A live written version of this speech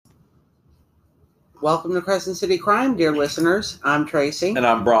Welcome to Crescent City Crime, dear listeners. I'm Tracy. And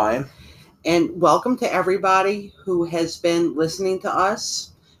I'm Brian. And welcome to everybody who has been listening to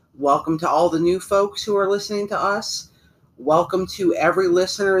us. Welcome to all the new folks who are listening to us. Welcome to every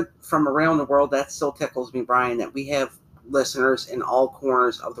listener from around the world. That still tickles me, Brian, that we have listeners in all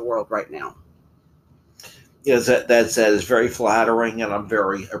corners of the world right now. Yes, that is very flattering, and I'm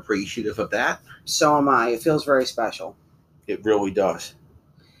very appreciative of that. So am I. It feels very special. It really does.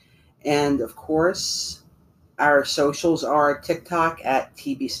 And, of course, our socials are TikTok at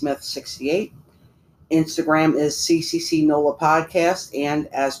TBSmith68. Instagram is CCC NOLA Podcast. And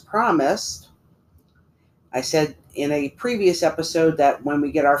as promised, I said in a previous episode that when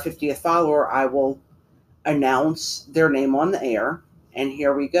we get our 50th follower, I will announce their name on the air. And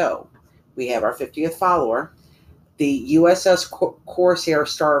here we go. We have our 50th follower, the USS Corsair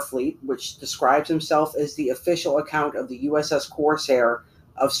Starfleet, which describes himself as the official account of the USS Corsair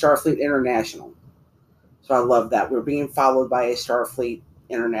of Starfleet International. So I love that. We're being followed by a Starfleet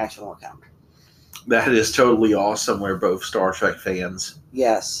International account. That is totally awesome. We're both Star Trek fans.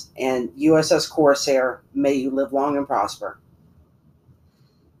 Yes. And USS Corsair, may you live long and prosper.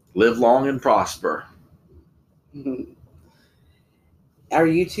 Live long and prosper. Our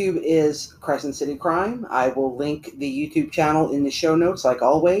YouTube is Crescent City Crime. I will link the YouTube channel in the show notes, like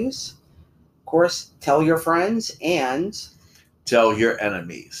always. Of course, tell your friends and tell your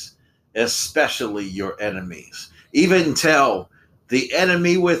enemies, especially your enemies. Even tell the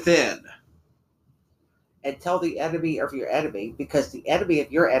enemy within. And tell the enemy of your enemy, because the enemy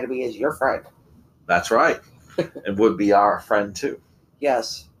of your enemy is your friend. That's right. It would be our friend too.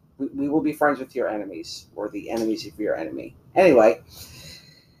 Yes. We will be friends with your enemies, or the enemies of your enemy. Anyway,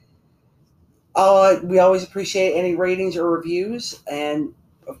 we always appreciate any ratings or reviews. And,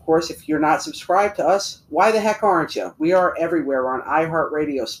 of course, if you're not subscribed to us, why the heck aren't you? We are everywhere. We're on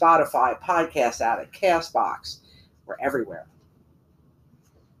iHeartRadio, Spotify, Podcast Addict, CastBox. We're everywhere.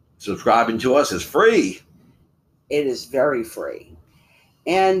 Subscribing to us is free. It is very free.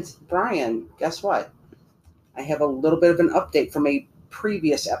 And, Brian, guess what? I have a little bit of an update from a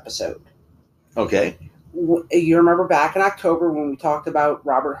previous episode. Okay. You remember back in October when we talked about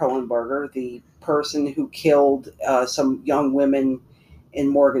Robert Hohenberger, the person who killed some young women in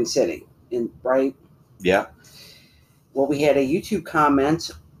Morgan City, right? Yeah. Well, we had a YouTube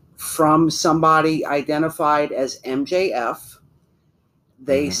comment from somebody identified as MJF.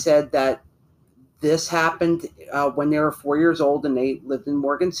 They said that this happened when they were 4 years old and they lived in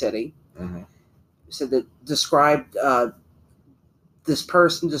Morgan City. So that described this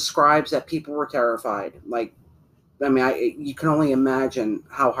person describes that people were terrified. Like, I mean, you can only imagine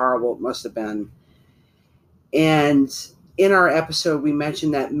how horrible it must have been. And in our episode, we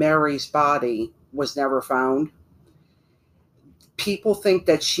mentioned that Mary's body was never found. People think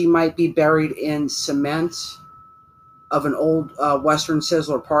that she might be buried in cement of an old Western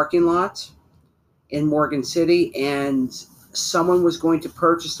Sizzler parking lot in Morgan City, and someone was going to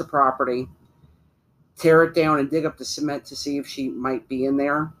purchase the property, tear it down, and dig up the cement to see if she might be in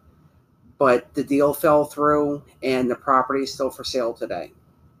there. But the deal fell through, and the property is still for sale today.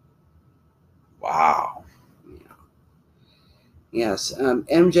 Wow. Yeah. Yes.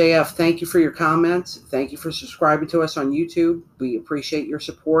 MJF, thank you for your comments. Thank you for subscribing to us on YouTube. We appreciate your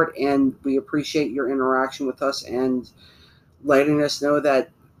support, and we appreciate your interaction with us and letting us know that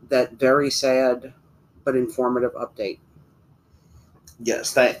very sad but informative update.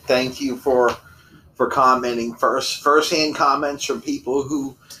 Yes. Thank you for commenting. First-hand comments from people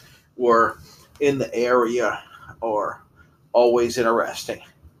who were in the area or always interesting.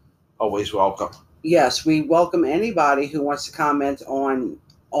 Always welcome. Yes, we welcome anybody who wants to comment on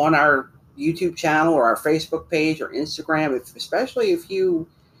our YouTube channel or our Facebook page or Instagram, especially if you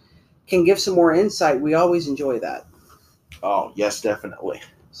can give some more insight. We always enjoy that. Oh, yes, definitely.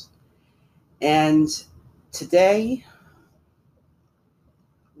 And today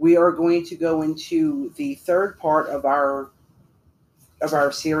we are going to go into the third part of our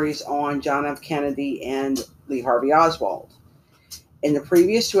series on John F. Kennedy and Lee Harvey Oswald. In the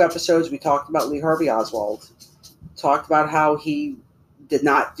previous two episodes, we talked about Lee Harvey Oswald, talked about how he did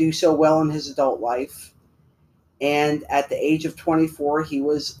not do so well in his adult life, and at the age of 24, he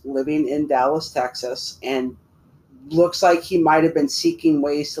was living in Dallas, Texas, and looks like he might have been seeking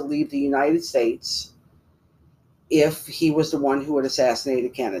ways to leave the United States if he was the one who had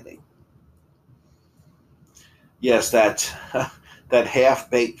assassinated Kennedy. Yes, that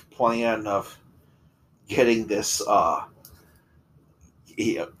half-baked plan of getting this,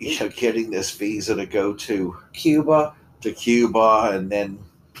 getting this visa to go to Cuba, and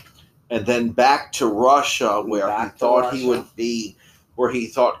then back to Russia, where he thought he would be where he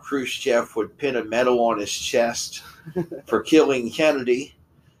thought Khrushchev would pin a medal on his chest for killing Kennedy,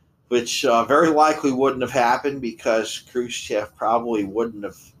 which very likely wouldn't have happened because Khrushchev probably wouldn't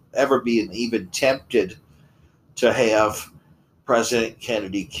have ever been even tempted to have President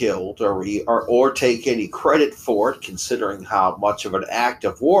Kennedy killed or take any credit for it, considering how much of an act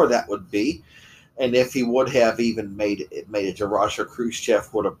of war that would be. And if he would have even made it to Russia,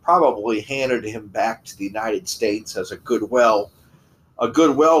 Khrushchev would have probably handed him back to the United States as a goodwill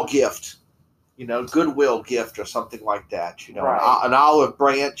gift, goodwill gift or something like that. Right. An olive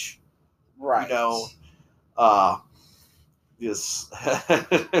branch. Right. Yes.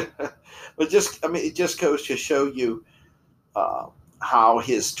 But it just goes to show you how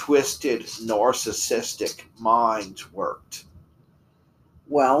his twisted, narcissistic mind worked.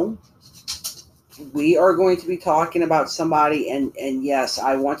 Well, we are going to be talking about somebody, and yes,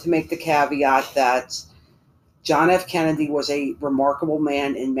 I want to make the caveat that John F. Kennedy was a remarkable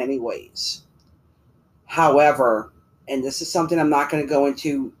man in many ways. However, and this is something I'm not going to go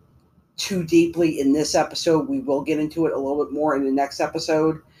into too deeply in this episode, we will get into it a little bit more in the next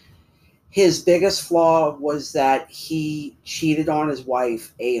episode. His biggest flaw was that he cheated on his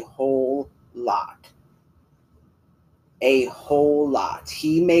wife a whole lot. A whole lot.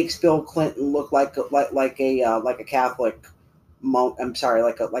 He makes Bill Clinton look like a Catholic monk. I'm sorry,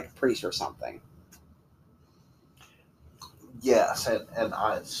 like a priest or something. Yes, and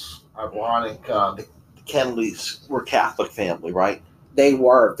it's ironic. The Kennedys were Catholic family, right? They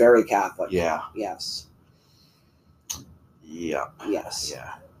were very Catholic. Yeah. Yes. Yeah. Yes.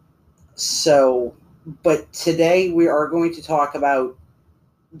 Yeah. So, but today we are going to talk about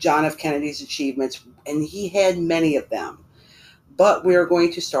John F. Kennedy's achievements, and he had many of them. But we are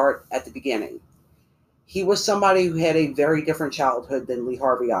going to start at the beginning. He was somebody who had a very different childhood than Lee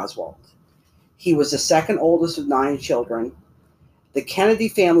Harvey Oswald. He was the second oldest of 9 children. The Kennedy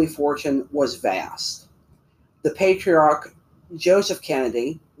family fortune was vast. The patriarch, Joseph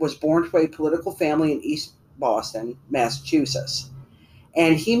Kennedy, was born to a political family in East Boston, Massachusetts.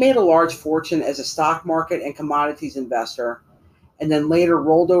 And he made a large fortune as a stock market and commodities investor, and then later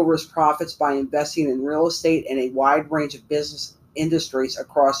rolled over his profits by investing in real estate and a wide range of business industries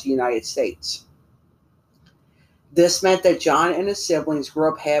across the United States. This meant that John and his siblings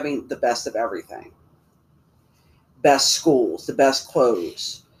grew up having the best of everything. Best schools, the best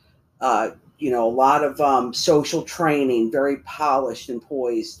clothes, a lot of social training, very polished and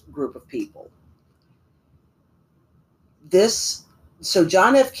poised group of people. So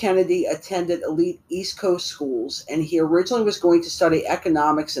John F. Kennedy attended elite East Coast schools, and he originally was going to study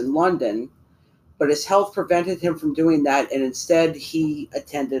economics in London, but his health prevented him from doing that, and instead he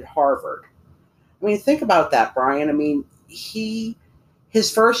attended Harvard. I mean, think about that, Brian. I mean,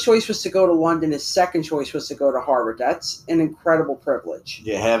 his first choice was to go to London. His second choice was to go to Harvard. That's an incredible privilege.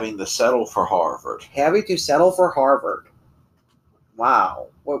 Yeah, having to settle for Harvard. Wow.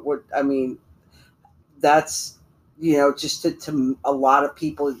 That's, just to a lot of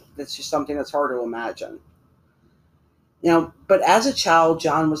people, that's just something that's hard to imagine. But as a child,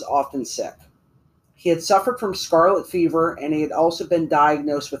 John was often sick. He had suffered from scarlet fever, and he had also been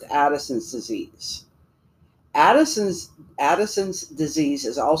diagnosed with Addison's disease. Addison's disease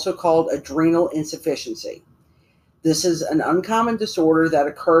is also called adrenal insufficiency. This is an uncommon disorder that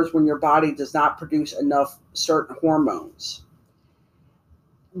occurs when your body does not produce enough certain hormones.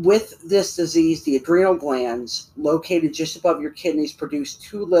 With this disease, the adrenal glands, located just above your kidneys, produce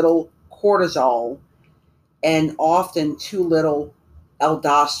too little cortisol and often too little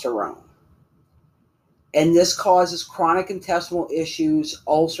aldosterone. And this causes chronic intestinal issues,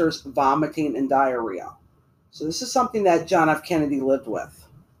 ulcers, vomiting, and diarrhea. So this is something that John F. Kennedy lived with.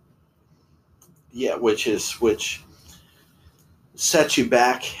 Yeah, which sets you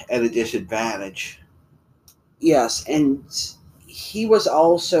back at a disadvantage. Yes, and it was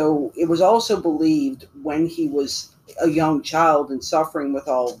also believed when he was a young child and suffering with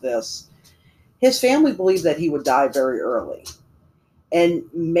all of this, his family believed that he would die very early. And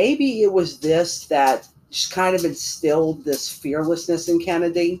maybe it was this that just kind of instilled this fearlessness in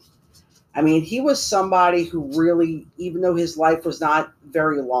Kennedy. I mean, he was somebody who really, even though his life was not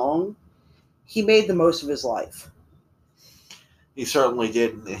very long, he made the most of his life. He certainly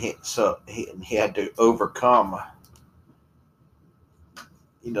did. And he had to overcome,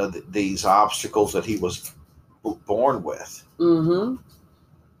 these obstacles that he was born with. Mm-hmm.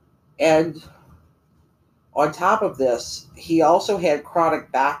 And on top of this, he also had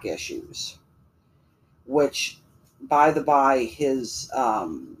chronic back issues, which, by the by, his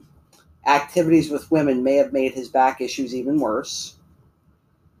activities with women may have made his back issues even worse.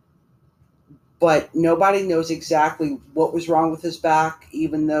 but nobody knows exactly what was wrong with his back,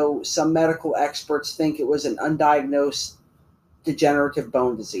 even though some medical experts think it was an undiagnosed degenerative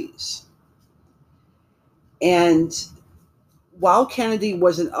bone disease. And while Kennedy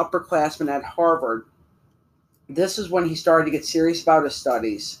was an upperclassman at Harvard, this is when he started to get serious about his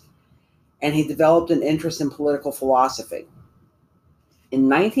studies, and he developed an interest in political philosophy. In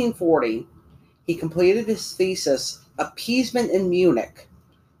 1940, he completed his thesis, Appeasement in Munich.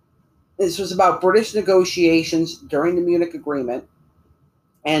 This was about British negotiations during the Munich Agreement,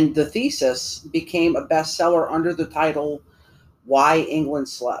 and the thesis became a bestseller under the title Why England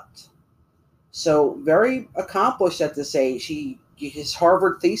Slept. So very accomplished at this age. His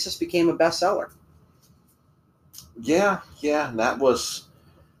Harvard thesis became a bestseller. Yeah, and that was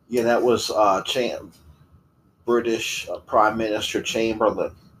British Prime Minister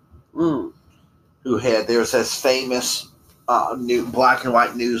Chamberlain, who had there's this famous new black and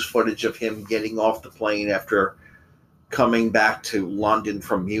white news footage of him getting off the plane after coming back to London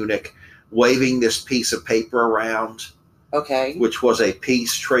from Munich, waving this piece of paper around. Okay. Which was a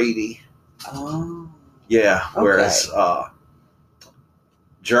peace treaty. Oh. Yeah, okay. Whereas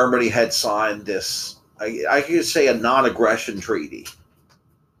Germany had signed this, I could say, a non-aggression treaty.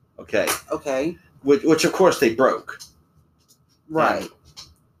 Okay. Which of course they broke. Right.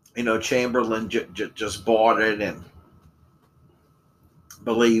 And, Chamberlain just bought it and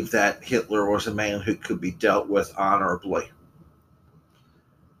believed that Hitler was a man who could be dealt with honorably.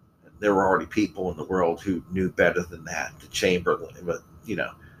 There were already people in the world who knew better than that. The Chamberlain, but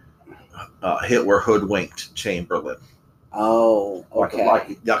Hitler hoodwinked Chamberlain. Oh, okay.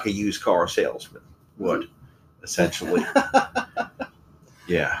 Like a used car salesman would, essentially.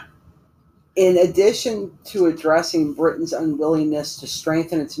 Yeah. In addition to addressing Britain's unwillingness to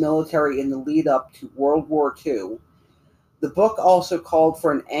strengthen its military in the lead up to World War II, the book also called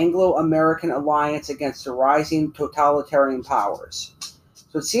for an Anglo-American alliance against the rising totalitarian powers.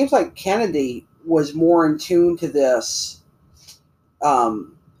 So it seems like Kennedy was more in tune to this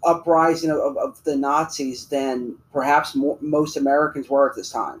uprising of the Nazis than perhaps most Americans were at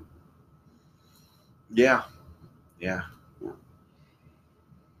this time. Yeah.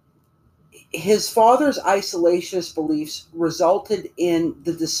 His father's isolationist beliefs resulted in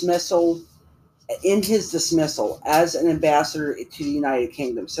his dismissal as an ambassador to the United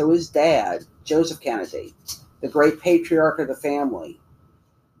Kingdom. So his dad, Joseph Kennedy, the great patriarch of the family,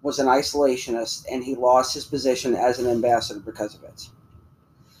 was an isolationist, and he lost his position as an ambassador because of it.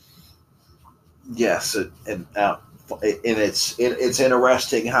 Yes, and it's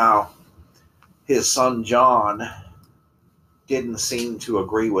interesting how his son John didn't seem to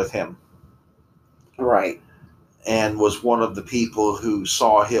agree with him. Right. And was one of the people who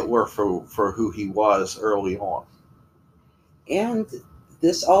saw Hitler for who he was early on. And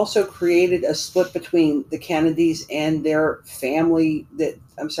this also created a split between the Kennedys and their family,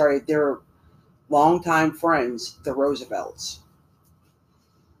 their longtime friends, the Roosevelts.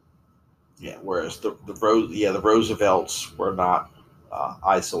 Yeah, whereas the Roosevelts were not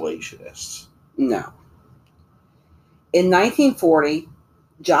isolationists. No. In 1940,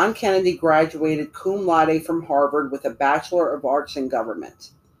 John Kennedy graduated cum laude from Harvard with a Bachelor of Arts in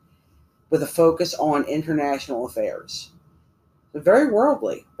Government, with a focus on international affairs. Very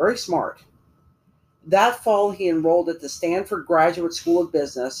worldly, very smart. That fall, he enrolled at the Stanford Graduate School of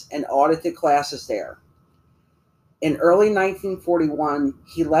Business and audited classes there. In early 1941,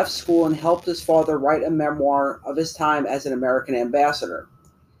 he left school and helped his father write a memoir of his time as an American ambassador.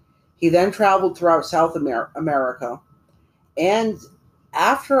 He then traveled throughout South America, and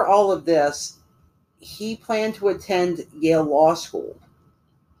after all of this, he planned to attend Yale Law School,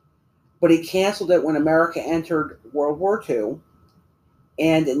 but he canceled it when America entered World War II,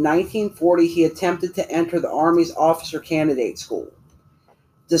 and in 1940, he attempted to enter the Army's Officer Candidate School.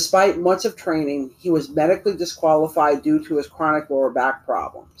 Despite months of training, he was medically disqualified due to his chronic lower back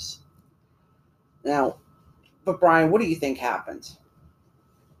problems. Now, but Brian, what do you think happened?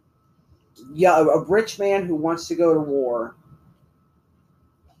 Yeah, a rich man who wants to go to war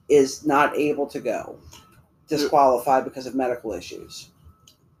is not able to go, disqualified because of medical issues.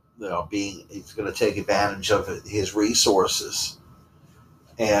 He's going to take advantage of his resources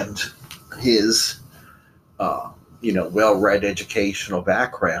and his, well-read educational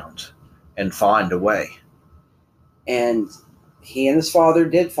background and find a way. And he and his father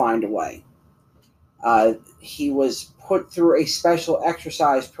did find a way. He was put through a special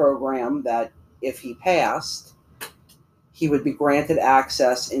exercise program that if he passed, he would be granted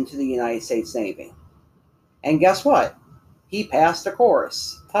access into the United States Navy. And guess what? He passed the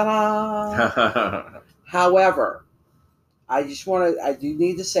course. Ta-da! However, I do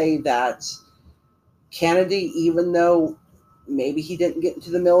need to say that Kennedy, even though maybe he didn't get into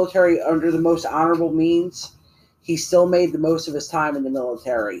the military under the most honorable means, he still made the most of his time in the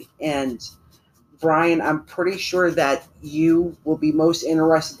military. And Brian, I'm pretty sure that you will be most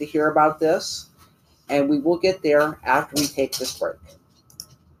interested to hear about this, and we will get there after we take this break.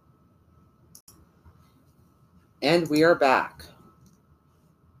 And we are back.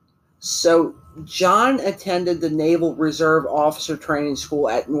 So, John attended the Naval Reserve Officer Training School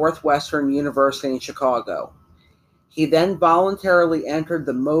at Northwestern University in Chicago. He then voluntarily entered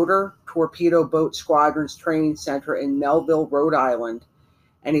the Motor Torpedo Boat Squadron's Training Center in Melville, Rhode Island,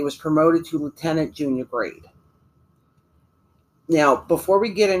 and he was promoted to lieutenant junior grade. Now, before we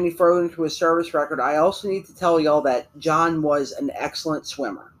get any further into his service record, I also need to tell y'all that John was an excellent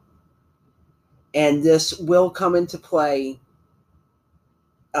swimmer. And this will come into play.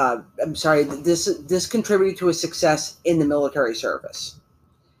 This contributed to his success in the military service.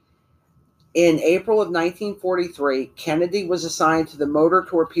 In April of 1943, Kennedy was assigned to the Motor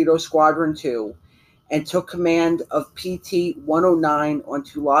Torpedo Squadron 2 and took command of PT 109 on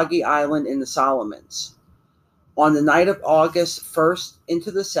Tulagi Island in the Solomons. On the night of August 1st into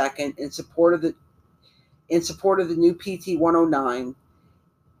the 2nd, in support of the new PT 109,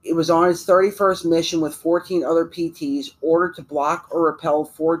 it was on its 31st mission with 14 other PTs, ordered to block or repel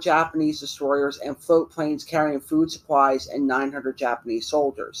 4 Japanese destroyers and float planes carrying food supplies and 900 Japanese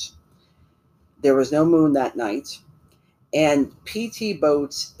soldiers. There was no moon that night. And PT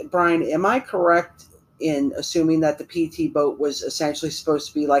boats, Brian, am I correct in assuming that the PT boat was essentially supposed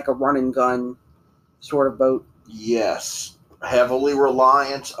to be like a run and gun sort of boat? Yes. Heavily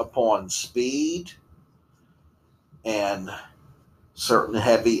reliant upon speed and certain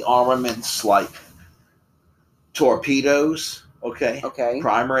heavy armaments like torpedoes, okay?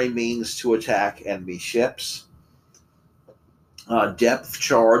 Primary means to attack enemy ships. Depth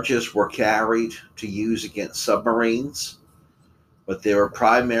charges were carried to use against submarines, but they were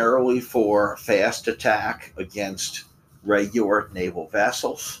primarily for fast attack against regular naval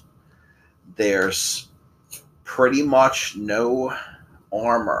vessels. There's pretty much no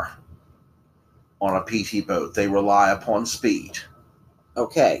armor on a PT boat. They rely upon speed.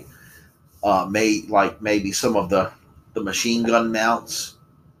 Okay. Maybe some of the machine gun mounts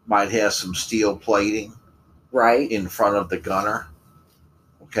might have some steel plating right in front of the gunner.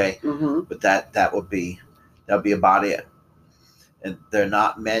 Okay. Mm-hmm. But that'd be about it. And they're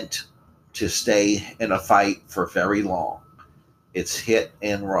not meant to stay in a fight for very long. It's hit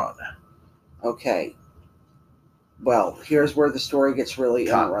and run. Okay. Well, here's where the story gets really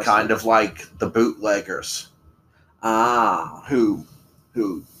interesting. Kind of like the bootleggers. Who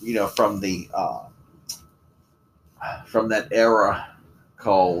from that era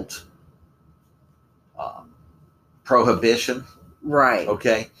called Prohibition. Right.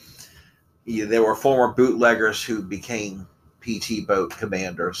 Okay. Yeah, there were former bootleggers who became PT boat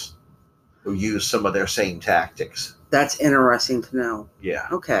commanders who used some of their same tactics. That's interesting to know. Yeah.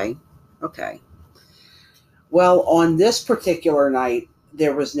 Okay. Well, on this particular night,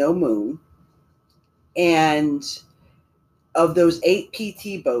 there was no moon. And of those 8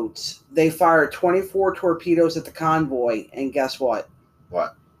 PT boats, they fired 24 torpedoes at the convoy. And guess what?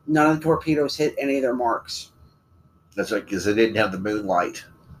 What? None of the torpedoes hit any of their marks. That's right, because they didn't have the moonlight.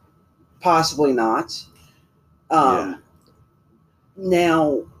 Possibly not.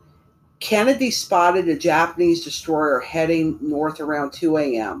 Now, Kennedy spotted a Japanese destroyer heading north around 2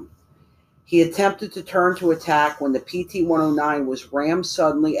 a.m. He attempted to turn to attack when the PT-109 was rammed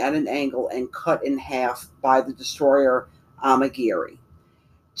suddenly at an angle and cut in half by the destroyer Amagiri.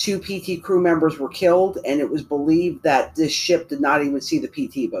 2 PT crew members were killed, and it was believed that this ship did not even see the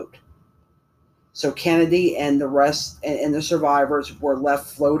PT boat. So Kennedy and the rest and the survivors were left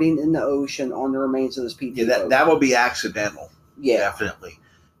floating in the ocean on the remains of this PT boat. That would be accidental. Yeah. Definitely.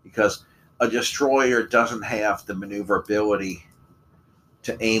 Because a destroyer doesn't have the maneuverability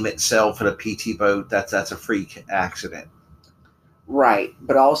to aim itself at a PT boat. That's a freak accident. Right.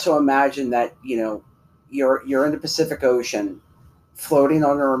 But also imagine that, you're in the Pacific Ocean floating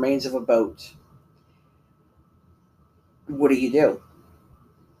on the remains of a boat. What do?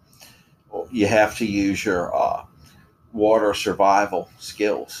 Well, you have to use your water survival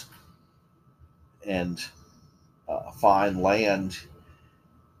skills and find land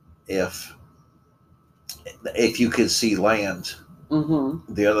if you can see land.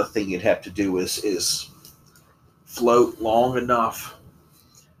 Mm-hmm. The other thing you'd have to do is float long enough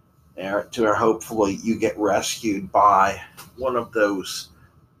to hopefully you get rescued by one of those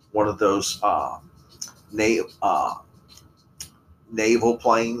naval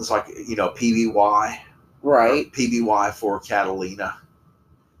planes, like PBY, right? PBY for Catalina.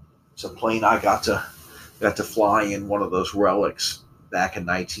 It's a plane I got to got to fly in one of those relics back in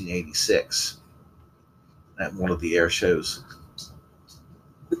 1986 at one of the air shows.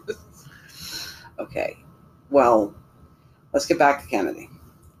 Okay. Well, let's get back to Kennedy.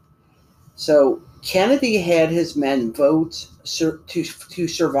 So Kennedy had his men vote to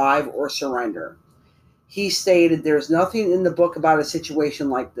survive or surrender. He stated, "There's nothing in the book about a situation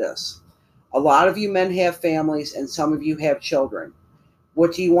like this. A lot of you men have families and some of you have children.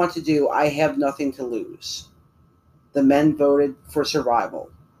 What do you want to do? I have nothing to lose." The men voted for survival.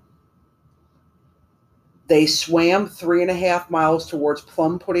 They swam 3.5 miles towards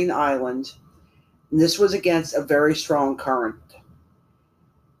Plum Pudding Island. And this was against a very strong current.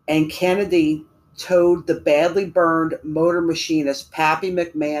 And Kennedy towed the badly burned motor machinist Pappy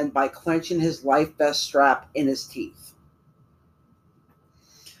McMahon by clenching his life vest strap in his teeth.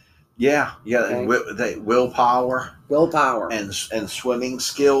 Yeah, okay. And willpower, and swimming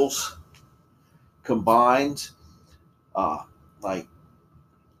skills combined, like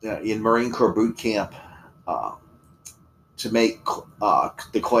in Marine Corps boot camp, to make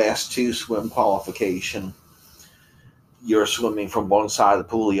the Class 2 swim qualification. You're swimming from one side of the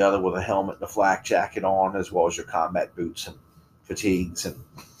pool to the other with a helmet and a flak jacket on, as well as your combat boots and fatigues. And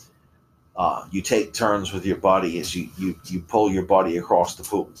you take turns with your buddy as you pull your buddy across the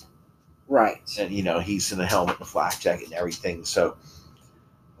pool. Right. And, he's in a helmet and a flak jacket and everything. So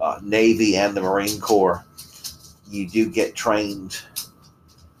Navy and the Marine Corps, you do get trained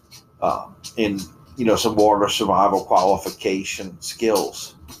in, some water survival qualification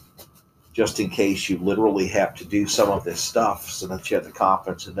skills, just in case you literally have to do some of this stuff, so that you have the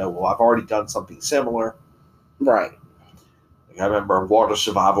confidence to know, well, I've already done something similar. Right. I remember water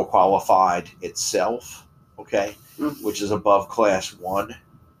survival qualified itself, okay, which is above Class 1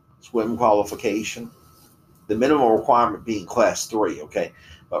 swim qualification. The minimum requirement being Class 3, okay,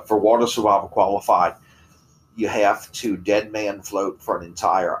 but for water survival qualified, you have to dead man float for an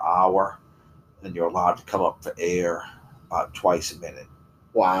entire hour, and you're allowed to come up for air about twice a minute.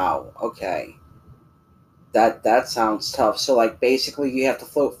 Wow. Okay. That sounds tough. So, like, basically, you have to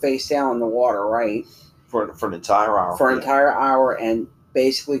float face down in the water, right? For an entire hour. For an entire hour, and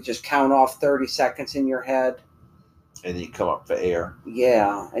basically just count off 30 seconds in your head. And then you come up for air.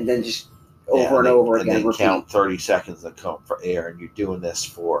 Yeah, and then just over and over again. And then count 30 seconds and come up for air, and you're doing this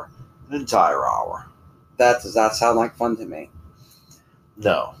for an entire hour. That does not sound like fun to me.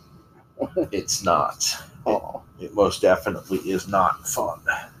 No, it's not. It most definitely is not fun.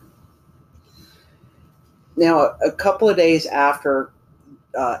 Now, a couple of days after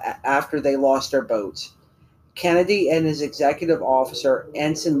they lost their boats, Kennedy and his executive officer,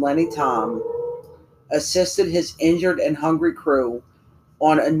 Ensign Lenny Tom, assisted his injured and hungry crew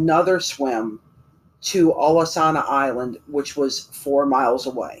on another swim to Olasana Island, which was 4 miles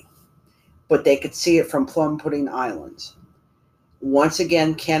away. But they could see it from Plum Pudding Island. Once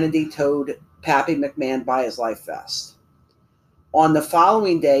again, Kennedy towed Pappy McMahon by his life vest. On the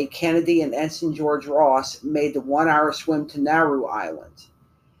following day, Kennedy and Ensign George Ross made the 1-hour swim to Nauru Island.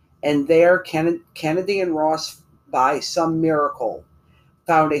 And there, Kennedy and Ross, by some miracle,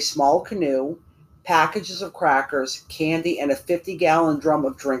 found a small canoe, packages of crackers, candy, and a 50-gallon drum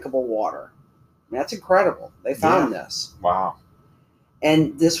of drinkable water. I mean, that's incredible. They found this. Wow.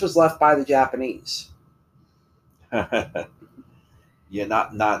 And this was left by the Japanese. Yeah,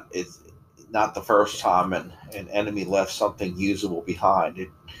 it's not the first time an enemy left something usable behind.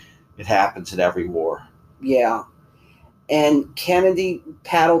 It happens in every war. Yeah. And Kennedy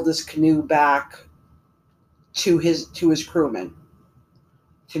paddled this canoe back to his crewmen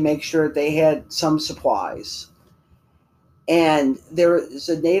to make sure they had some supplies. And there is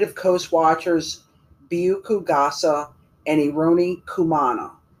a native coast watchers, Byuku Gasa and Ironi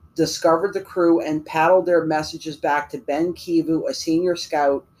Kumana, discovered the crew and paddled their messages back to Ben Kivu, a senior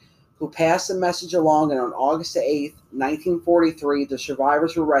scout, who passed the message along, and on August 8th, 1943, the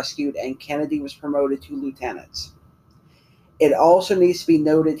survivors were rescued and Kennedy was promoted to lieutenant. It also needs to be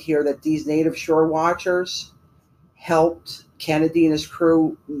noted here that these native shore watchers helped Kennedy and his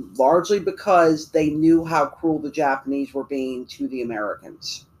crew largely because they knew how cruel the Japanese were being to the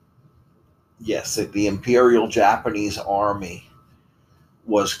Americans. Yes, the Imperial Japanese Army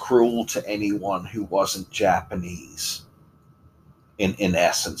was cruel to anyone who wasn't Japanese. In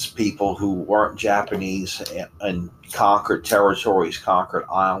essence, people who weren't Japanese and conquered territories, conquered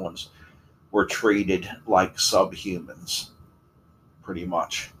islands, were treated like subhumans, pretty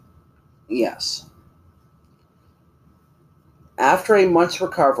much. Yes. After a month's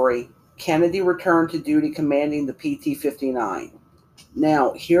recovery, Kennedy returned to duty commanding the PT-59.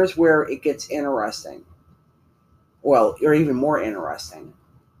 Now, here's where it gets interesting. Well, or even more interesting.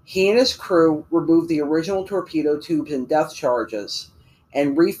 He and his crew removed the original torpedo tubes and depth charges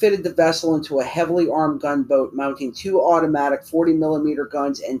and refitted the vessel into a heavily armed gunboat mounting 2 automatic 40mm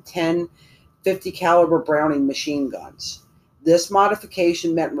guns and 10 50 caliber Browning machine guns. This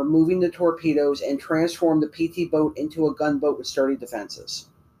modification meant removing the torpedoes and transformed the PT boat into a gunboat with sturdy defenses.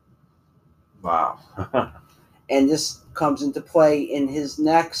 Wow. And this comes into play in his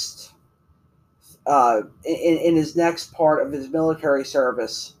next in his next part of his military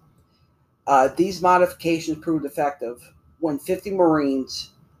service. These modifications proved effective when 50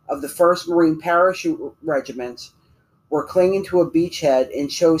 Marines of the 1st Marine Parachute Regiment were clinging to a beachhead in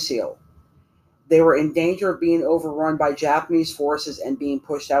Choiseul. They were in danger of being overrun by Japanese forces and being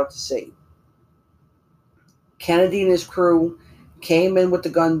pushed out to sea. Kennedy and his crew came in with the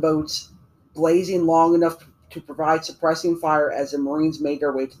gunboats, blazing long enough to provide suppressing fire as the Marines made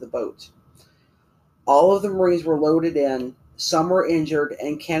their way to the boat. All of the Marines were loaded in, some were injured,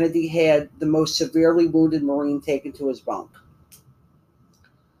 and Kennedy had the most severely wounded Marine taken to his bunk.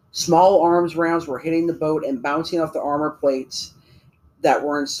 Small arms rounds were hitting the boat and bouncing off the armor plates that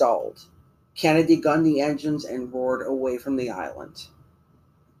were installed. Kennedy gunned the engines and roared away from the island.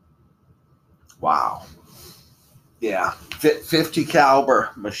 Wow. Yeah. 50 caliber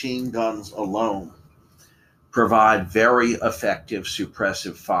machine guns alone provide very effective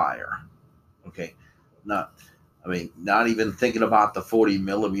suppressive fire. Okay. Not even thinking about the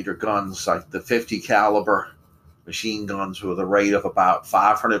 40mm guns, like the 50 caliber machine guns with a rate of about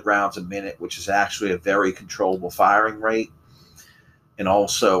 500 rounds a minute, which is actually a very controllable firing rate. And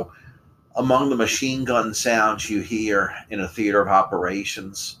also, among the machine gun sounds you hear in a theater of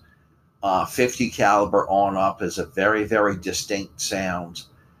operations, 50 caliber on up is a very, very distinct sound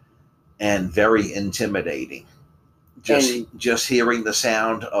and very intimidating. Just hearing the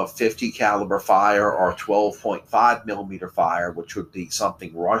sound of 50 caliber fire or 12.5mm fire, which would be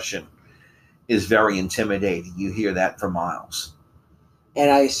something Russian, is very intimidating. You hear that for miles. And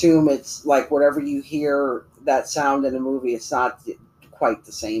I assume it's like whatever you hear that sound in a movie, it's not quite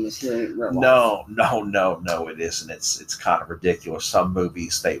the same as hearing it in real life. No, it isn't. It's kind of ridiculous. Some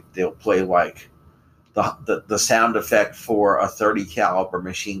movies they'll play like the sound effect for a 30 caliber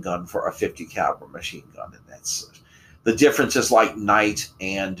machine gun for a 50 caliber machine gun, and that's the difference is like night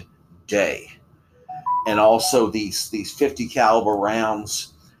and day. And also these 50 caliber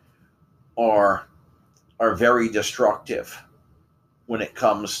rounds are very destructive when it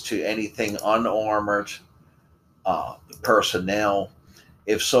comes to anything unarmored personnel.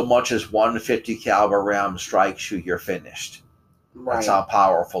 If so much as 150 caliber round strikes you, you're finished. Right. That's how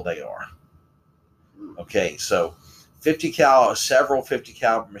powerful they are. Okay, so several 50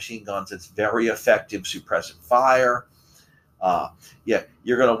 caliber machine guns, it's very effective suppressive fire.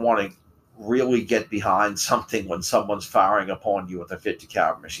 You're going to want to really get behind something when someone's firing upon you with a 50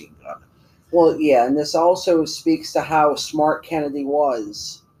 caliber machine gun. Well, yeah, and this also speaks to how smart Kennedy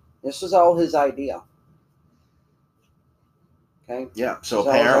was. This was all his idea. Okay? Yeah, so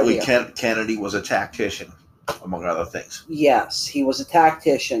apparently Kennedy was a tactician, among other things. Yes, he was a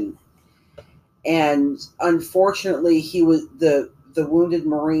tactician. And unfortunately, he was the wounded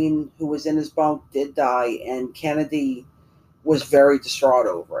Marine who was in his bunk did die, and Kennedy was very distraught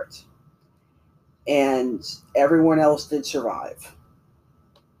over it. And everyone else did survive.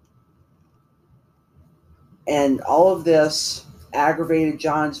 And all of this aggravated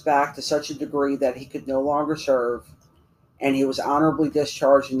John's back to such a degree that he could no longer serve, and he was honorably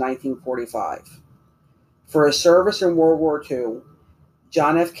discharged in 1945. For his service in World War II,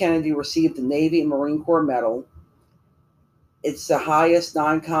 John F. Kennedy received the Navy and Marine Corps Medal. It's the highest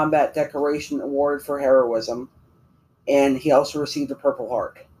non-combat decoration awarded for heroism, and he also received a Purple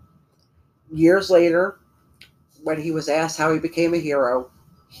Heart. Years later, when he was asked how he became a hero,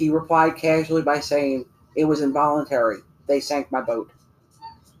 he replied casually by saying, "It was involuntary. They sank my boat."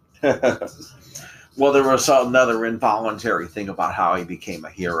 Well, there was another involuntary thing about how he became a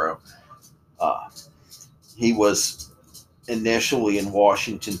hero. He was initially in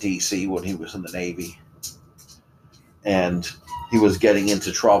Washington, D.C. when he was in the Navy, and he was getting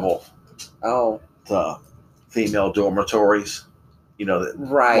into trouble. Oh. The female dormitories,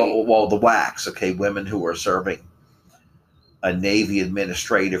 right. Well, the WACs, okay, women who were serving Navy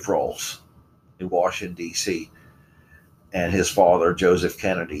administrative roles in Washington, D.C. And his father, Joseph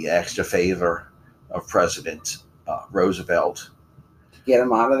Kennedy, asked a favor of President Roosevelt. Get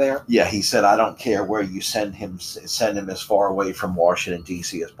him out of there? Yeah, he said, "I don't care where you send him as far away from Washington,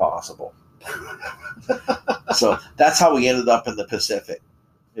 D.C. as possible." So that's how he ended up in the Pacific.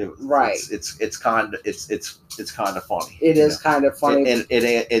 Right. It's kind of funny. It is kind of funny. And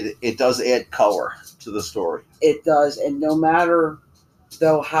it does add color to the story. It does, and no matter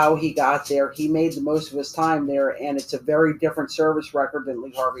though, how he got there. He made the most of his time there, and it's a very different service record than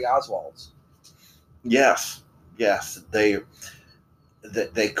Lee Harvey Oswald's. Yes, they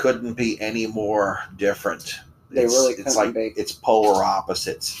couldn't be any more different. They really couldn't it's like be. It's polar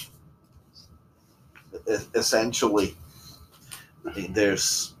opposites. Essentially,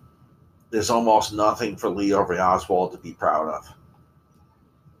 there's almost nothing for Lee Harvey Oswald to be proud of.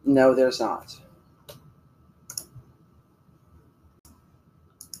 No, there's not.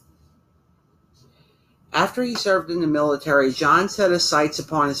 After he served in the military, John set his sights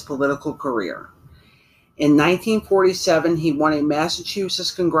upon his political career. In 1947, he won a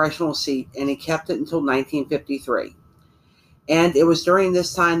Massachusetts congressional seat, and he kept it until 1953. And it was during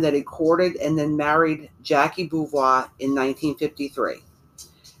this time that he courted and then married Jackie Beauvoir in 1953.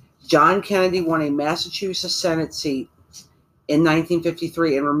 John Kennedy won a Massachusetts Senate seat in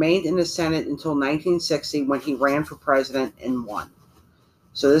 1953 and remained in the Senate until 1960 when he ran for president and won.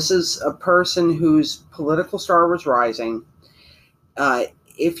 So this is a person whose political star was rising.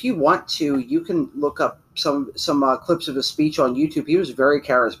 If you want to, you can look up some clips of his speech on YouTube. He was very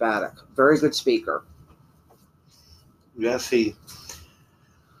charismatic, very good speaker. Yes, he's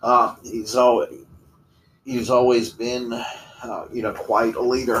always been quite a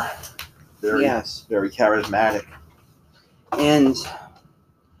leader. Very charismatic. And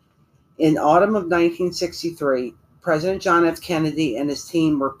in autumn of 1963, President John F. Kennedy and his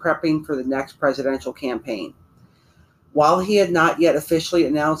team were prepping for the next presidential campaign. While he had not yet officially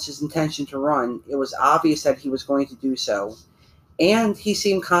announced his intention to run, it was obvious that he was going to do so, and he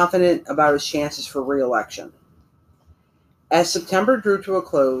seemed confident about his chances for re-election. As September drew to a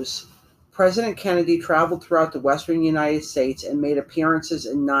close, President Kennedy traveled throughout the western United States and made appearances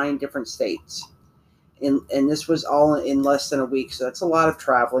in 9 different states. And this was all in less than a week, so that's a lot of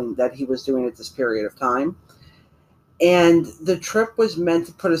traveling that he was doing at this period of time. And the trip was meant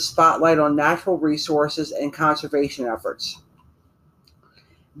to put a spotlight on natural resources and conservation efforts.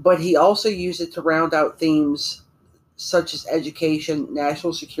 But he also used it to round out themes such as education,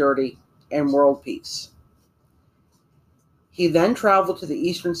 national security, and world peace. He then traveled to the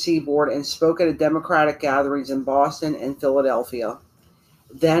Eastern Seaboard and spoke at Democratic gatherings in Boston and Philadelphia.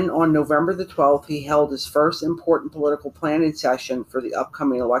 Then, on November the 12th, he held his first important political planning session for the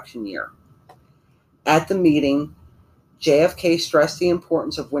upcoming election year. At the meeting, JFK stressed the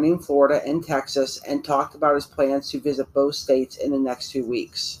importance of winning Florida and Texas and talked about his plans to visit both states in the next 2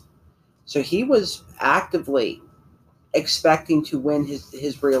 weeks. So he was actively expecting to win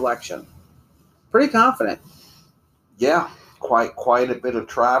his re-election. Pretty confident. Yeah, quite a bit of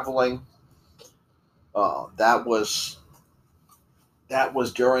traveling. That was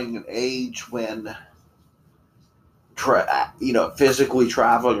during an age when physically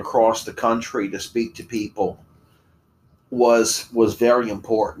traveling across the country to speak to people was very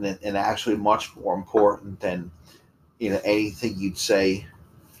important, and actually much more important than anything you'd say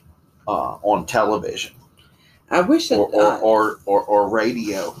on television. I wish that or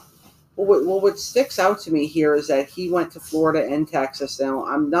radio. Well, what sticks out to me here is that he went to Florida and Texas. Now,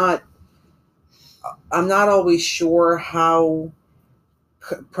 I'm not always sure how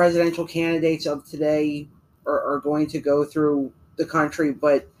presidential candidates of today are going to go through the country,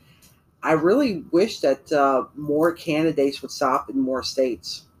 but I really wish that more candidates would stop in more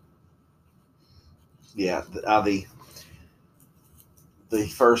states. Yeah, the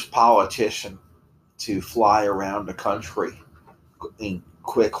first politician to fly around the country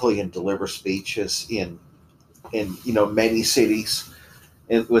quickly and deliver speeches in many cities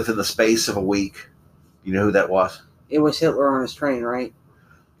within the space of a week. You know who that was? It was Hitler on his train, right?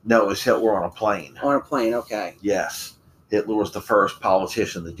 No, it was Hitler on a plane. On a plane, okay. Yes. Hitler was the first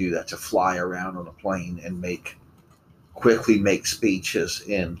politician to do that, to fly around on a plane and quickly make speeches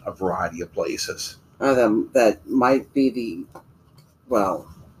in a variety of places. That might be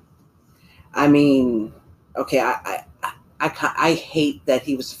okay, I hate that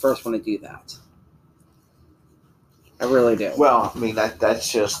he was the first one to do that. I really do. Well, I mean,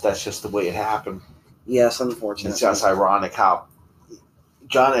 that's just the way it happened. Yes, unfortunately. It's just ironic how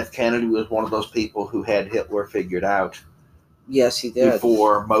John F. Kennedy was one of those people who had Hitler figured out. Yes, he did.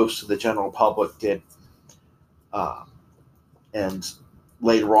 Before most of the general public did. And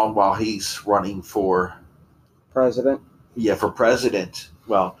later on, while he's running for president. Yeah, for president.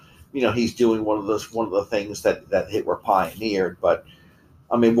 Well, he's doing one of the things that Hitler pioneered. But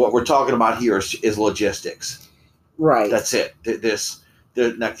I mean, what we're talking about here is logistics. Right.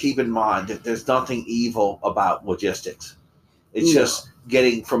 Now, keep in mind that there's nothing evil about logistics. It's just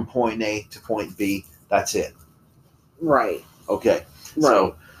getting from point A to point B. That's it. Right. Okay. Right.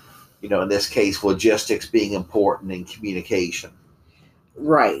 So, in this case, logistics being important in communication.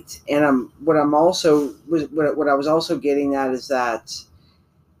 Right. And what I'm also what I was also getting at is that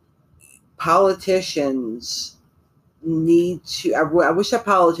politicians need to. I wish that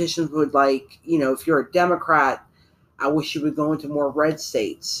politicians would, like, if you're a Democrat, I wish you would go into more red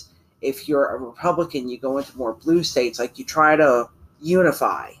states. If you're a Republican, you go into more blue states. Like, you try to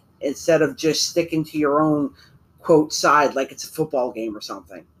unify instead of just sticking to your own quote side, like it's a football game or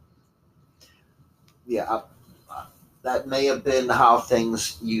something. Yeah, that may have been how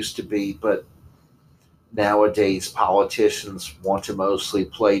things used to be, but nowadays politicians want to mostly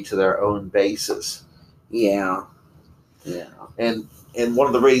play to their own bases. Yeah. Yeah. And one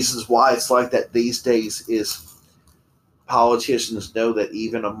of the reasons why it's like that these days is politicians know that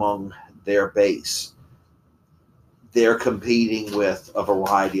even among their base, they're competing with a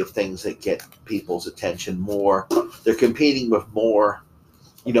variety of things that get people's attention more. They're competing with more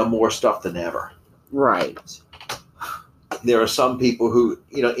stuff than ever. Right. There are some people who,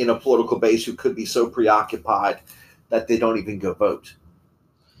 in a political base who could be so preoccupied that they don't even go vote.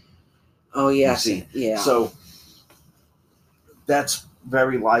 Oh, yes. You see? Yeah. So that's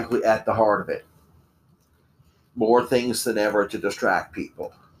very likely at the heart of it. More things than ever to distract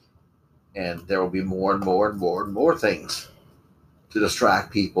people. And there will be more and more and more and more things to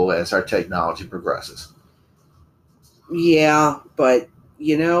distract people as our technology progresses. Yeah, but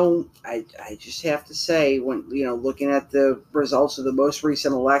I just have to say, when looking at the results of the most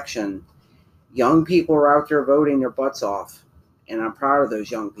recent election, young people are out there voting their butts off, and I'm proud of those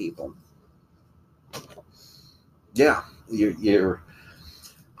young people. Yeah,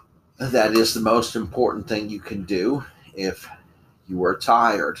 that is the most important thing you can do if you are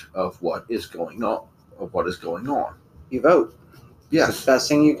tired of what is going on. You vote. Yes, it's the best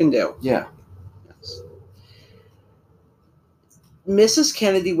thing you can do. Yeah. Yes. Mrs.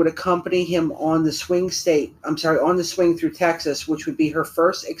 Kennedy would accompany him on the swing through Texas, which would be her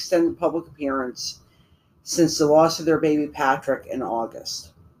first extended public appearance since the loss of their baby Patrick in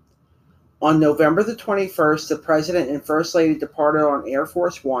August. On November the 21st, the President and First Lady departed on Air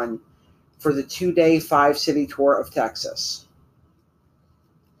Force One for the 2-day 5-city tour of Texas.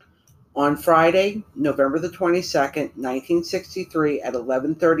 On Friday, November the 22nd, 1963, at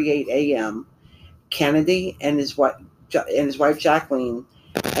 11:38 a.m., Kennedy and his wife Jacqueline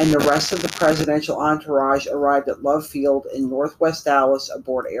and the rest of the presidential entourage arrived at Love Field in northwest Dallas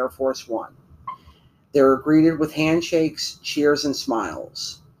aboard Air Force One. They were greeted with handshakes, cheers, and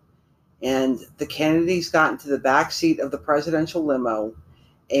smiles. And the Kennedys got into the back seat of the presidential limo,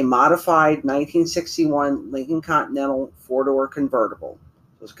 a modified 1961 Lincoln Continental 4-door convertible.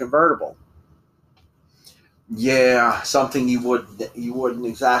 It was convertible. Yeah, something you wouldn't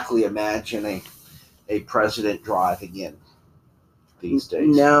exactly imagine a president driving in these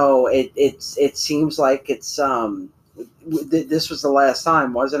days. No, it seems like it's this was the last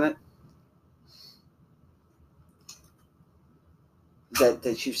time, wasn't it?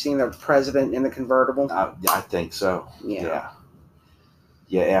 That you've seen a president in a convertible? I think so. Yeah.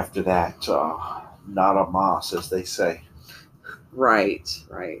 Yeah, after that, nada más, as they say. Right.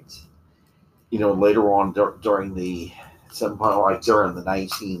 Later on during the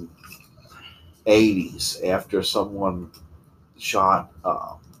 1980s, after someone shot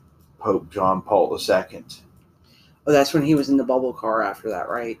Pope John Paul II. Oh, that's when he was in the bubble car after that,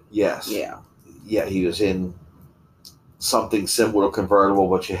 right? Yes. Yeah. Yeah, he was in something similar to convertible,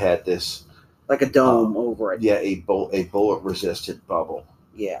 but you had this like a dome over it. Yeah, a bullet resistant bubble.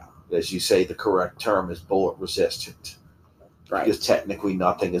 Yeah. As you say, the correct term is bullet resistant. Right. Because technically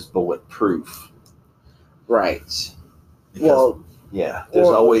nothing is bulletproof. Right. Because, there's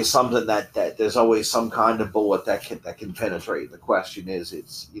always something there's always some kind of bullet that can penetrate. The question is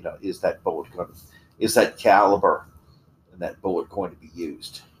is that caliber and that bullet going to be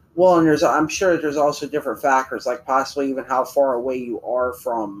used? Well, and I'm sure there's also different factors, like possibly even how far away you are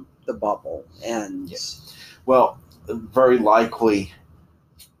from the bubble. And well, very likely,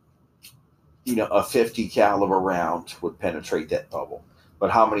 a 50 caliber round would penetrate that bubble. But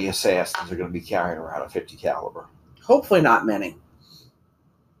how many assassins are going to be carrying around a 50 caliber? Hopefully not many.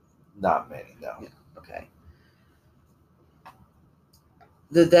 Not many, no. Yeah. Okay.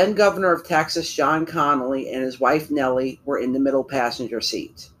 The then governor of Texas, John Connally, and his wife Nellie were in the middle passenger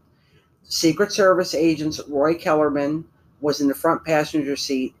seat. Secret Service agents Roy Kellerman was in the front passenger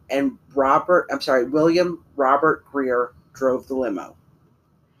seat, and William Robert Greer drove the limo.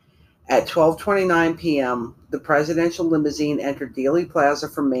 At 12:29 p.m., the presidential limousine entered Dealey Plaza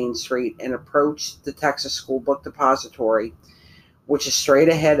from Main Street and approached the Texas School Book Depository, which is straight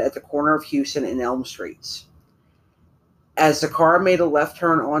ahead at the corner of Houston and Elm Streets. As the car made a left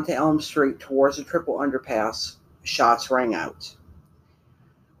turn onto Elm Street towards the triple underpass, shots rang out.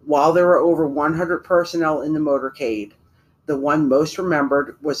 While there were over 100 personnel in the motorcade, the one most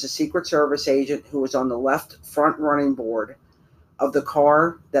remembered was the Secret Service agent who was on the left front running board of the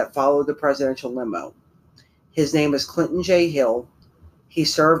car that followed the presidential limo. His name is Clinton J. Hill. He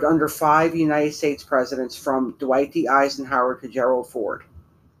served under 5 United States presidents from Dwight D. Eisenhower to Gerald Ford.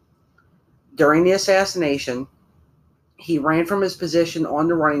 During the assassination, he ran from his position on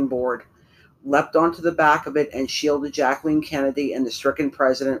the running board, leapt onto the back of it, and shielded Jacqueline Kennedy and the stricken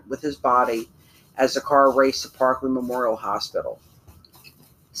president with his body as the car raced to Parkland Memorial Hospital.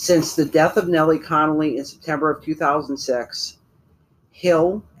 Since the death of Nellie Connolly in September of 2006,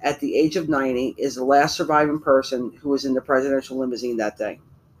 Hill, at the age of 90, is the last surviving person who was in the presidential limousine that day.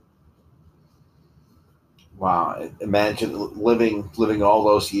 Wow! Imagine living all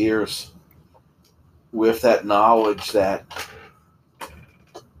those years with that knowledge that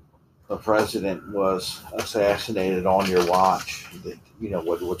the president was assassinated on your watch. That,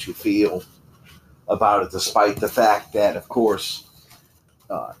 what you feel about it, despite the fact that, of course,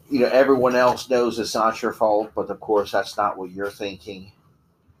 everyone else knows it's not your fault, but of course that's not what you're thinking.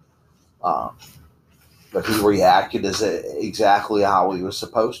 But he reacted exactly how he was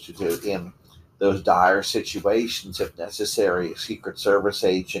supposed to do in those dire situations. If necessary, a Secret Service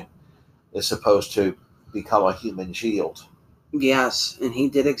agent is supposed to become a human shield. Yes, and he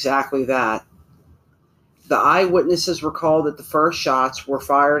did exactly that. The eyewitnesses recall that the first shots were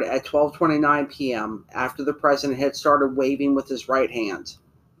fired at 12:29 p.m. after the president had started waving with his right hand.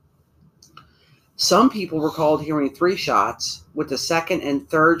 Some people recalled hearing 3 shots, with the second and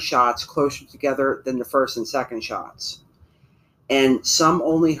third shots closer together than the first and second shots. And some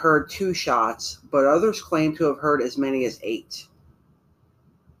only heard 2 shots, but others claimed to have heard as many as 8.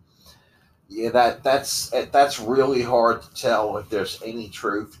 Yeah, that's really hard to tell if there's any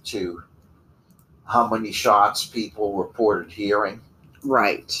truth to how many shots people reported hearing.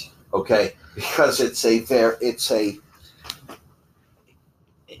 Right. Okay, because in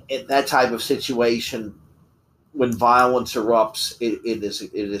that type of situation, when violence erupts, it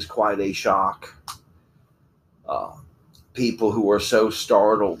is quite a shock. People who are so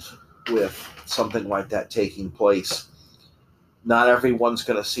startled with something like that taking place, not everyone's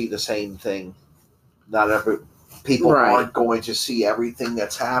going to see the same thing. People aren't going to see everything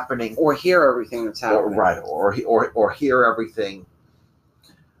that's happening, or hear everything that's happening. Or hear everything.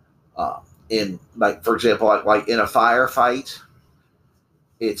 In, like, for example, like in a firefight,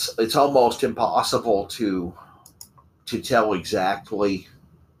 it's almost impossible to tell exactly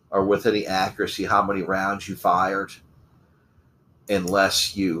or with any accuracy how many rounds you fired,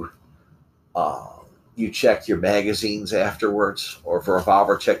 unless you check your magazines afterwards, or if a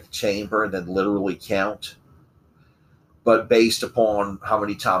revolver, check the chamber and then literally count. But based upon how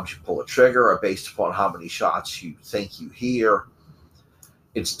many times you pull a trigger, or based upon how many shots you think you hear,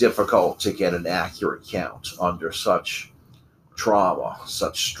 it's difficult to get an accurate count under such trauma,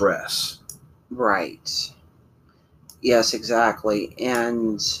 such stress. Right. Yes, exactly.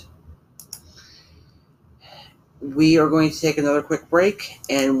 And we are going to take another quick break,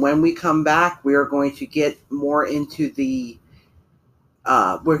 and when we come back, we are going to get more into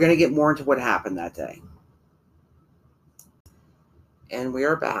what happened that day. And we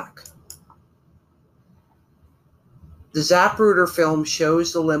are back. The Zapruder film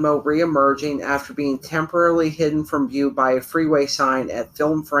shows the limo re-emerging after being temporarily hidden from view by a freeway sign at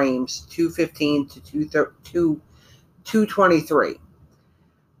film frames 215 to 223.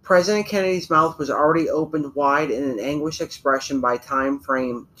 President Kennedy's mouth was already opened wide in an anguished expression by time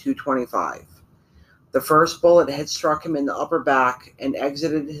frame 225. The first bullet had struck him in the upper back and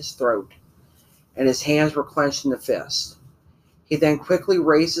exited his throat, and his hands were clenched in a fist. He then quickly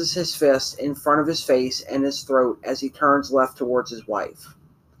raises his fist in front of his face and his throat as he turns left towards his wife.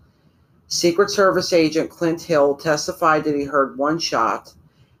 Secret Service agent Clint Hill testified that he heard 1 shot,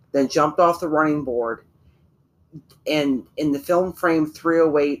 then jumped off the running board, and in the film frame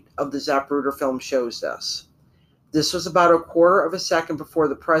 308 of the Zapruder film shows this. This was about a quarter of a second before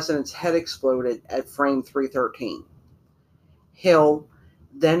the president's head exploded at frame 313. Hill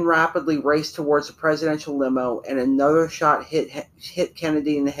then rapidly raced towards the presidential limo, and another shot hit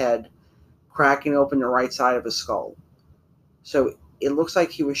Kennedy in the head, cracking open the right side of his skull. So it looks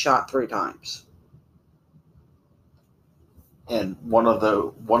like he was shot 3 times. And one of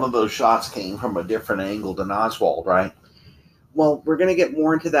those shots came from a different angle than Oswald, right? Well, we're going to get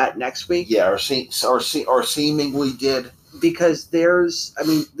more into that next week. Yeah, or seemingly did. Because there's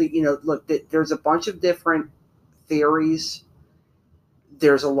a bunch of different theories.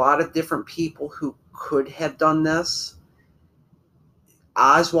 There's a lot of different people who could have done this.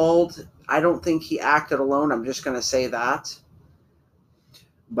 Oswald, I don't think he acted alone. I'm just going to say that.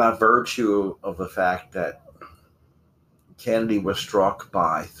 by virtue of the fact that Kennedy was struck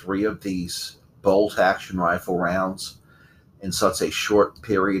by 3 of these bolt action rifle rounds in such a short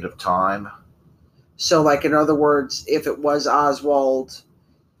period of time. So, like, in other words, if it was Oswald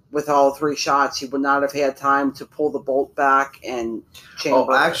with all 3 shots, he would not have had time to pull the bolt back and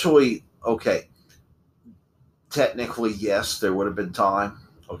chamber. Oh, actually, okay. Technically, yes, there would have been time.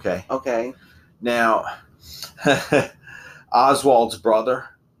 Okay. Okay. Now, Oswald's brother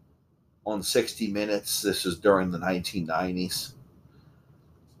on 60 Minutes, this is during the 1990s,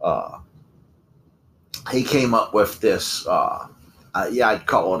 he came up with this, I'd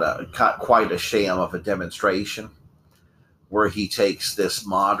call it quite a sham of a demonstration, where he takes this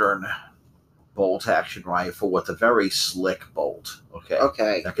modern bolt action rifle with a very slick bolt,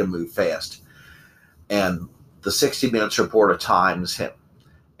 Okay. that can move fast. And the 60 Minutes reporter times him,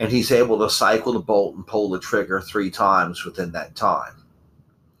 and he's able to cycle the bolt and pull the trigger 3 times within that time.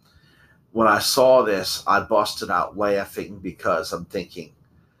 When I saw this, I busted out laughing because I'm thinking,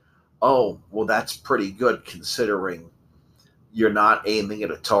 oh, well, that's pretty good considering you're not aiming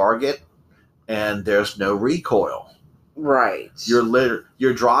at a target and there's no recoil. Right.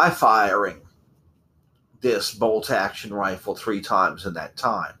 You're dry firing this bolt action rifle 3 times in that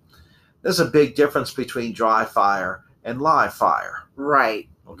time. There's a big difference between dry fire and live fire. Right.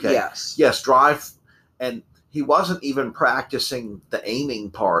 Okay. Yes. Yes, and he wasn't even practicing the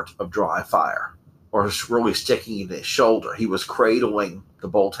aiming part of dry fire or really sticking it in his shoulder. He was cradling the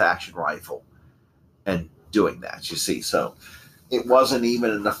bolt action rifle and doing that, you see. So it wasn't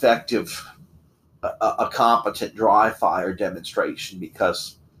even an effective, a competent dry fire demonstration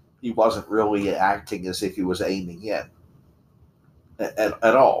because he wasn't really acting as if he was aiming in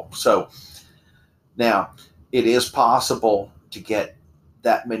at all. So now it is possible to get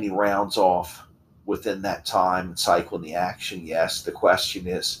that many rounds off within that time and cycle in the action. Yes. The question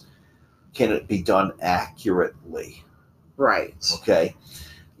is, can it be done accurately? Right. Okay.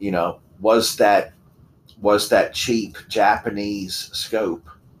 Was that cheap Japanese scope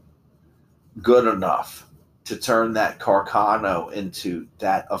good enough to turn that Carcano into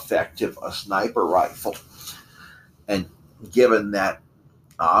that effective a sniper rifle? And given that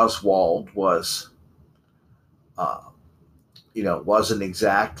Oswald was, wasn't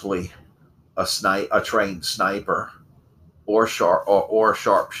exactly a trained sniper or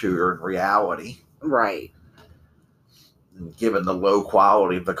sharpshooter in reality, right? And given the low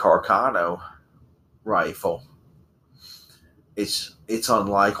quality of the Carcano rifle, it's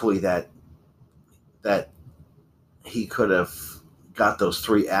unlikely that he could have got those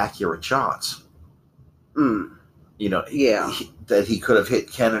 3 accurate shots. Yeah. That he could have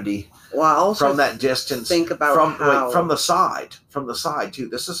hit Kennedy. Well, also from that distance. Think about from the side too.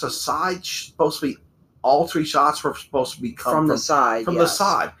 This is a side supposed to be. All 3 shots were supposed to be from the side. From the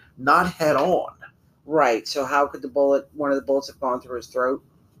side, not head on. Right. So how could one of the bullets have gone through his throat?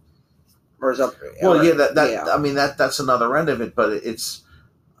 Or his upper? Well, yeah. I mean, that's another end of it. But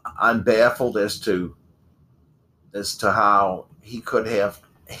I'm baffled as to how he could have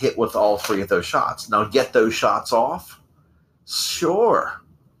hit with all 3 of those shots. Now, get those shots off. Sure.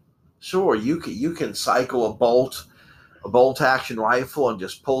 You can cycle a bolt action rifle and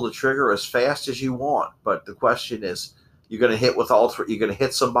just pull the trigger as fast as you want. But the question is, you're going to hit with all 3. You're going to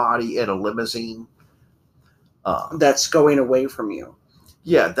hit somebody in a limousine that's going away from you.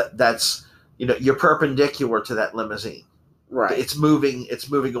 Yeah, that's you're perpendicular to that limousine. Right. It's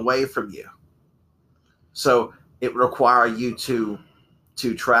moving away from you. So it would require you to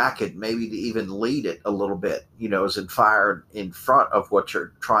track it, maybe to even lead it a little bit, as in fire in front of what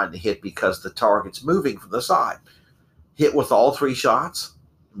you're trying to hit because the target's moving from the side. Hit with all 3 shots,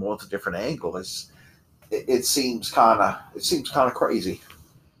 more with a different angle. It seems kind of crazy.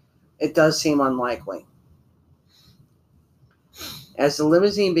 It does seem unlikely. As the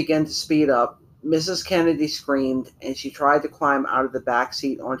limousine began to speed up, Mrs. Kennedy screamed and she tried to climb out of the back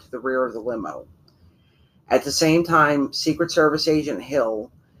seat onto the rear of the limo. At the same time, Secret Service Agent Hill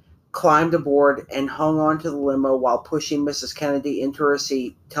climbed aboard and hung onto the limo while pushing Mrs. Kennedy into her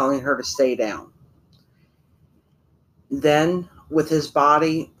seat, telling her to stay down. Then, with his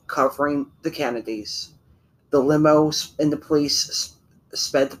body covering the Kennedys, the limo and the police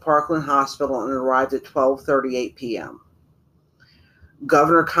sped to Parkland Hospital and arrived at 12:38 p.m.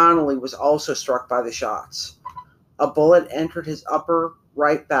 Governor Connolly was also struck by the shots. A bullet entered his upper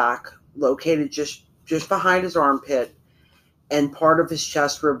right back, located just behind his armpit, and part of his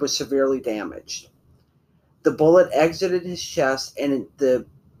chest rib was severely damaged. The bullet exited his chest, and the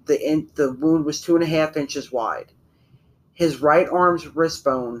wound was 2.5 inches wide. His right arm's wrist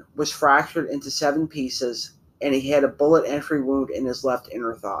bone was fractured into 7 pieces, and he had a bullet entry wound in his left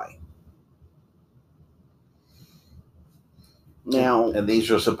inner thigh. Now, and these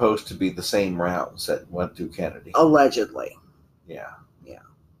are supposed to be the same rounds that went through Kennedy. Allegedly. Yeah.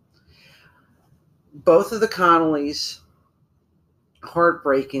 Both of the Connollys,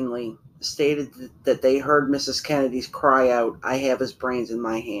 heartbreakingly, stated that they heard Mrs. Kennedy's cry out, "I have his brains in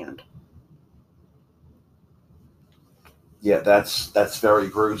my hand." Yeah, that's very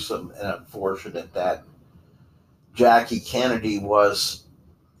gruesome and unfortunate that Jackie Kennedy was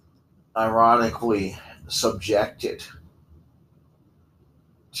ironically subjected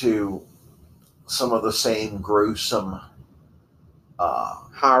to some of the same gruesome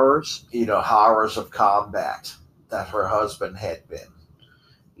horrors. Horrors of combat that her husband had been.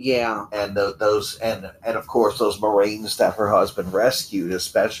 Yeah. And those and of course those Marines that her husband rescued,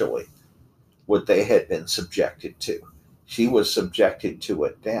 especially what they had been subjected to. She was subjected to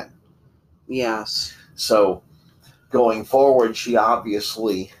it then. Yes. So going forward, she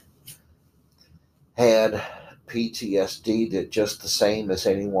obviously had PTSD that just the same as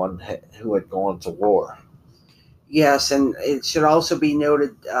anyone who had gone to war. Yes, and it should also be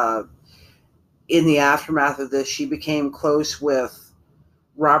noted, in the aftermath of this, she became close with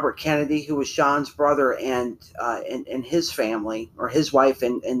Robert Kennedy, who was John's brother, and his family, or his wife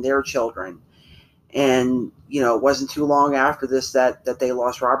and their children. And, it wasn't too long after this that they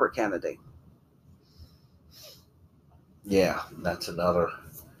lost Robert Kennedy. Yeah, that's another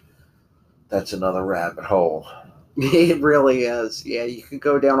rabbit hole. It really is. Yeah, you could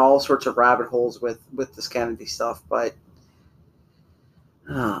go down all sorts of rabbit holes with this Kennedy stuff, but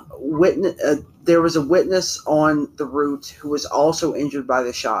there was a witness on the route who was also injured by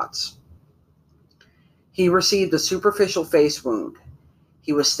the shots. He received a superficial face wound.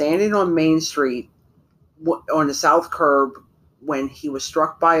 He was standing on Main Street on the south curb when he was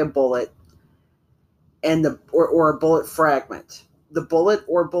struck by a bullet and or a bullet fragment. The bullet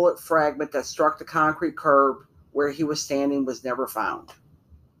or bullet fragment that struck the concrete curb where he was standing was never found.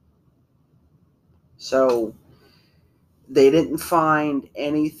 So they didn't find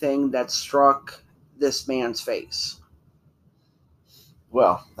anything that struck this man's face.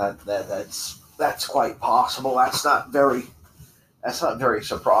 Well, that's quite possible. That's not very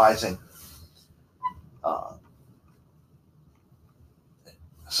surprising.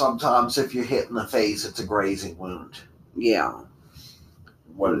 Sometimes if you're hit in the face, it's a grazing wound. Yeah.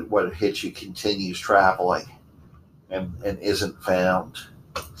 What hits you continues traveling and isn't found.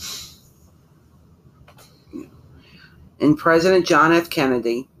 And President John F.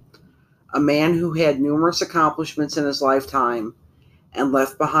 Kennedy, a man who had numerous accomplishments in his lifetime and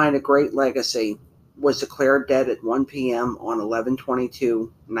left behind a great legacy, was declared dead at 1 p.m. on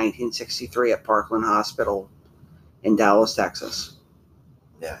 11/22/1963 at Parkland Hospital in Dallas, Texas.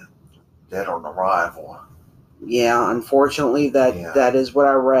 Yeah, dead on arrival. Yeah, unfortunately, that is what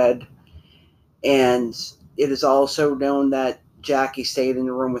I read. And it is also known that Jackie stayed in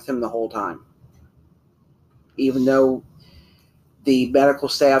the room with him the whole time. Even though the medical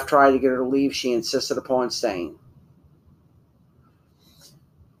staff tried to get her to leave, she insisted upon staying.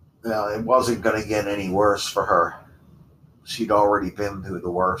 Well, it wasn't going to get any worse for her. She'd already been through the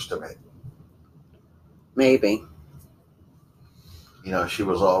worst of it. Maybe. She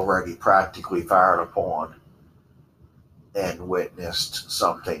was already practically fired upon and witnessed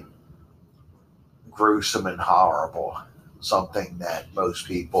something gruesome and horrible, something that most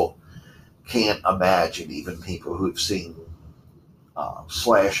people can't imagine, even people who've seen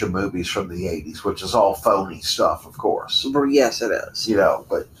slasher movies from the 80s, which is all phony stuff, of course. Yes, it is.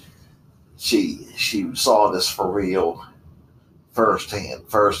 But she saw this for real,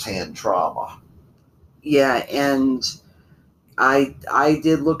 firsthand trauma. Yeah, and I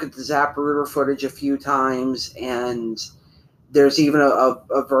did look at the Zapruder footage a few times, and there's even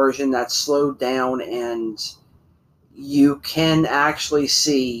a version that's slowed down, and you can actually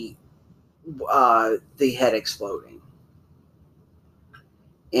see the head exploding.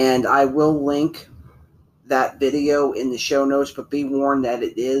 And I will link that video in the show notes, but be warned that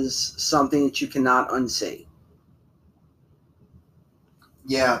it is something that you cannot unsee.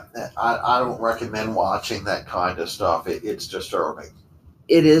 Yeah, I don't recommend watching that kind of stuff. It's disturbing.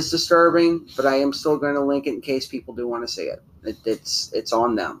 It is disturbing, but I am still going to link it in case people do want to see it. It's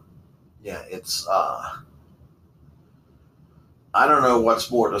on them. Yeah, it's I don't know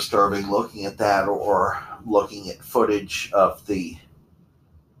what's more disturbing, looking at that or looking at footage of the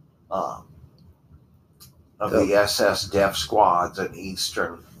SS death squads in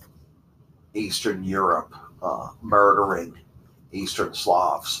Eastern Europe murdering Eastern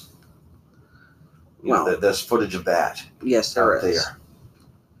Slavs. There's footage of that. Yes, there is. There.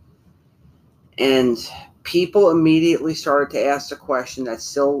 And people immediately started to ask the question that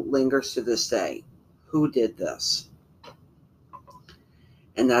still lingers to this day. Who did this?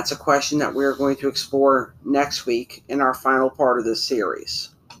 And that's a question that we're going to explore next week in our final part of this series.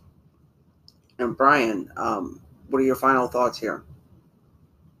 And Brian, what are your final thoughts here?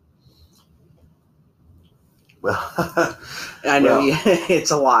 Well, I know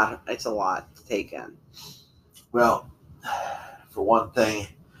it's a lot. It's a lot to take in. Well, for one thing,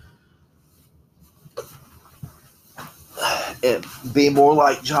 it be more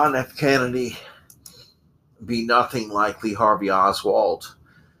like John F. Kennedy, be nothing like Lee Harvey Oswald.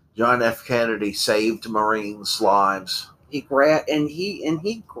 John F. Kennedy saved Marines' lives. He grabbed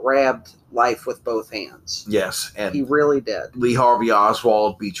life with both hands. Yes, and he really did. Lee Harvey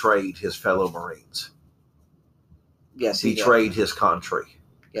Oswald betrayed his fellow Marines. Yes, he betrayed did. his country.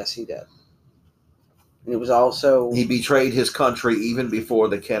 Yes, he did. And it was also... He betrayed his country even before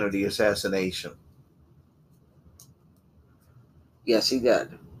the Kennedy assassination. Yes, he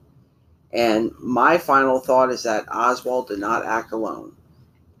did. And my final thought is that Oswald did not act alone.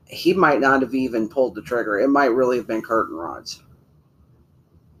 He might not have even pulled the trigger. It might really have been curtain rods.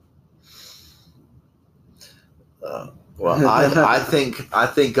 Well, I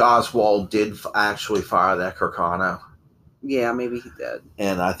think Oswald did actually fire that Kirkano. Yeah, maybe he did.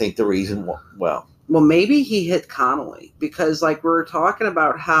 And I think the reason, well, maybe he hit Connolly because, like, we were talking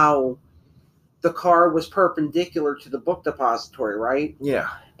about how the car was perpendicular to the book depository, right? Yeah.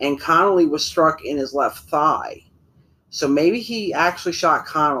 And Connolly was struck in his left thigh. So maybe he actually shot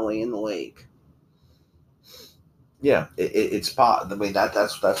Connolly in the leg. Yeah, it's pot. I mean,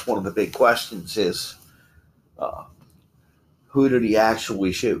 that's one of the big questions is, who did he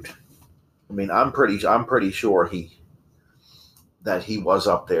actually shoot? I mean, I'm pretty sure that he was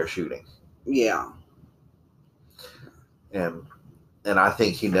up there shooting. Yeah. And I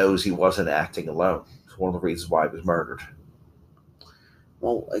think he knows he wasn't acting alone. It's one of the reasons why he was murdered.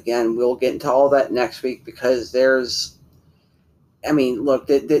 Well, again, we'll get into all that next week because there's a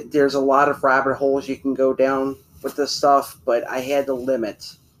lot of rabbit holes you can go down with this stuff, but I had to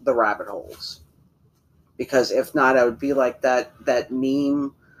limit the rabbit holes. Because if not, I would be like that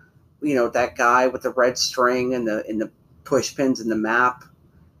meme, that guy with the red string and the push pins and the map,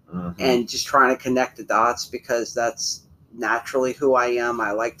 and just trying to connect the dots because that's naturally who I am.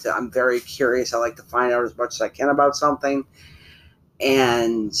 I'm very curious. I like to find out as much as I can about something.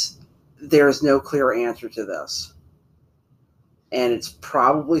 And there's no clear answer to this. And it's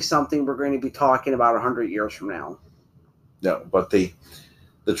probably something we're going to be talking about 100 years from now. No, but the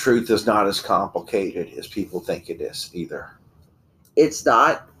truth is not as complicated as people think it is either. It's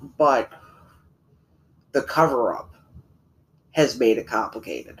not, but the cover-up has made it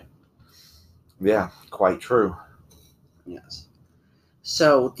complicated. Yeah, quite true. Yes.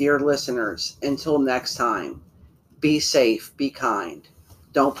 So, dear listeners, until next time, be safe, be kind,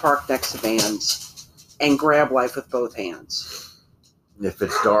 don't park next to vans, and grab life with both hands. If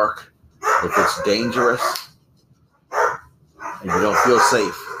it's dark, if it's dangerous, and you don't feel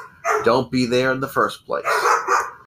safe, don't be there in the first place.